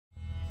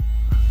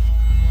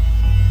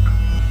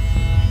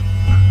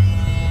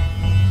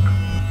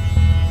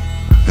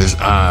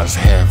eyes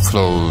half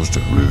closed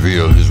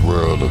reveal his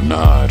world of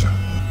nod.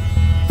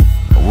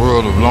 A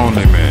world of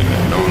lonely men,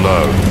 no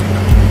love,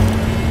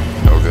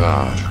 no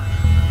God.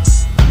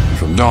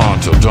 From dawn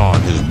till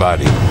dawn his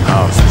body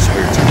houses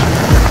hurting.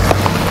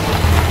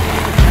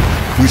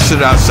 We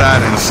sit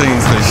outside and sing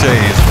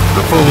cliches.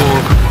 The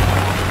fool.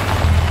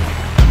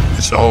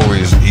 It's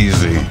always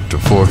easy to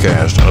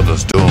forecast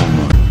others'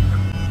 doom.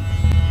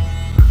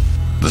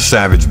 The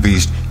savage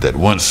beast that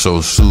once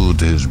so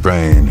soothed his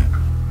brain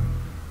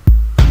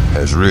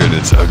has reared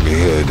its ugly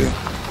head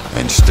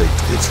and staked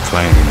its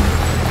claim.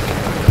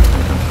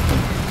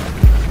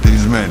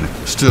 These men,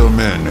 still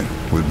men,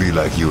 would be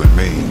like you and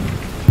me.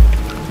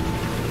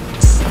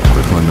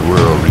 But when the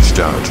world reached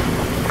out,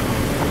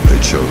 they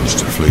chose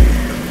to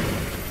flee.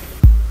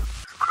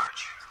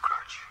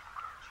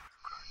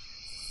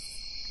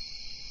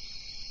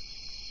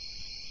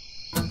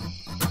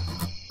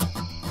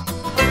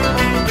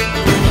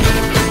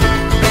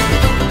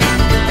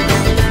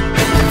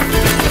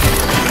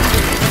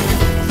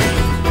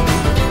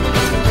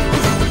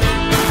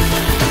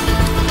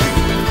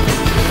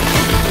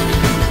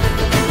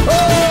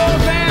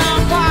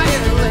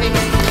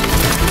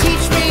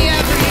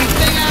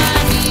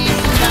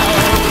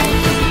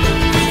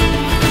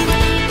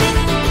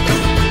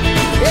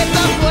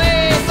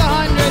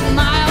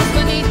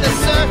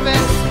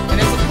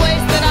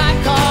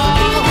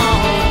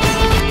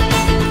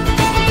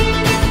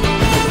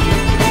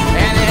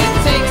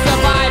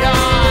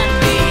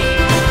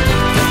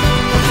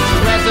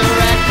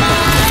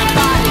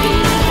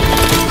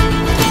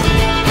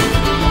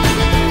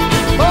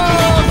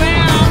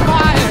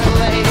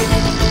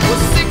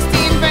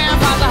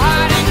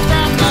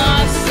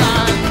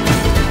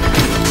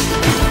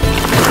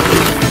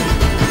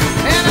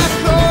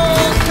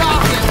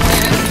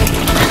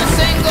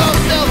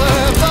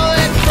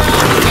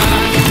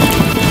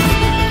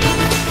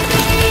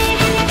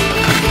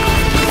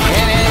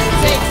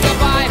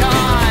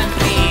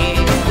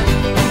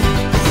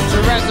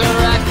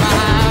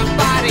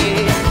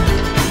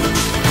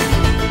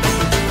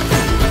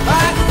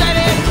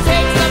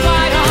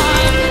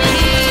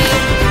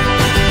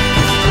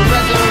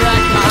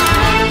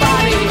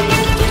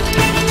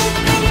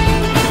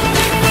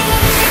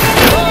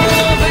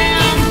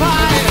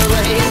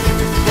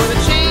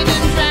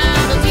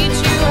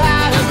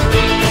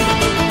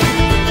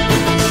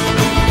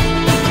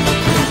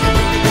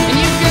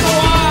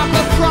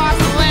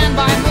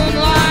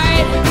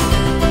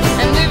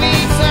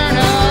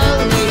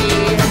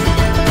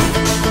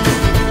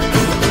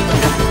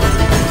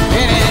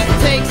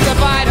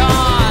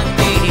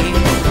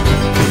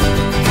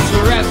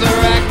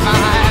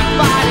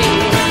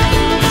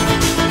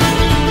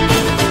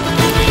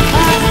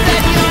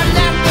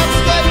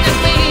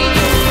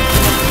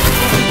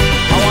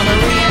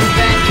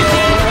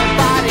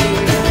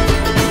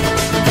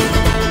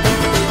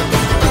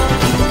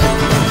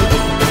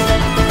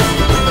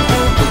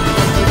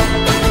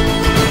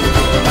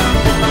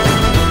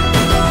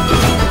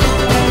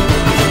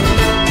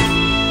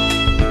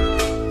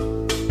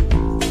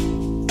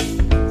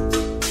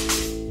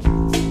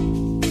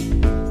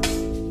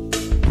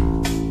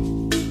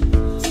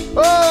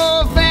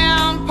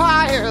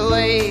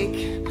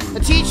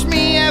 Teach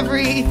me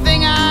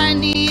everything I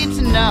need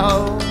to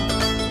know,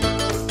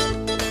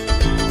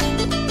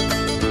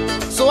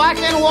 so I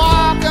can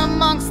walk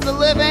amongst the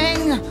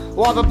living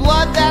while the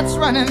blood that's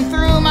running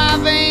through my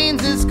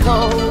veins is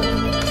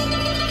cold.